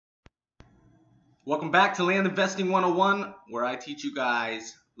Welcome back to Land Investing 101, where I teach you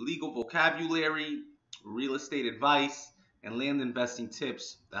guys legal vocabulary, real estate advice, and land investing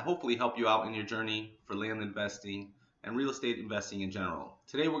tips that hopefully help you out in your journey for land investing and real estate investing in general.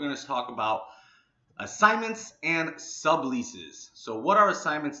 Today we're going to talk about assignments and subleases. So what are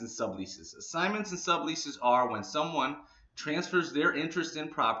assignments and subleases? Assignments and subleases are when someone transfers their interest in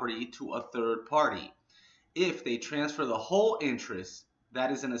property to a third party. If they transfer the whole interest,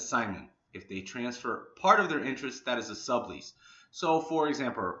 that is an assignment. If they transfer part of their interest, that is a sublease. So for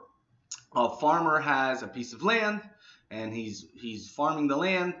example, a farmer has a piece of land and he's farming the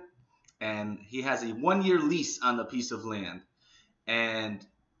land, and he has a 1-year lease on the piece of land. And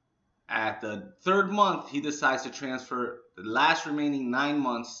at the third month, he decides to transfer the last remaining 9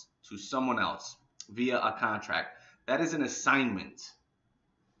 months to someone else via a contract. That is an assignment.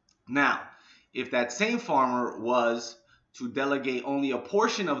 Now, if that same farmer was to delegate only a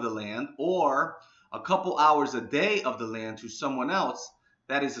portion of the land or a couple hours a day of the land to someone else,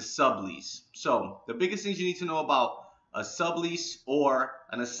 that is a sublease. So the biggest things you need to know about a sublease or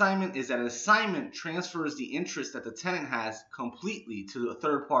an assignment is that an assignment transfers the interest that the tenant has completely to a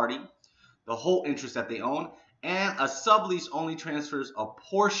third party, the whole interest that they own, and a sublease only transfers a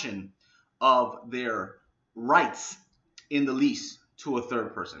portion of their rights in the lease to a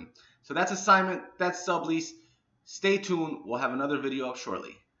third person. So that's assignment, that's sublease. Stay tuned. We'll have another video up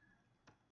shortly.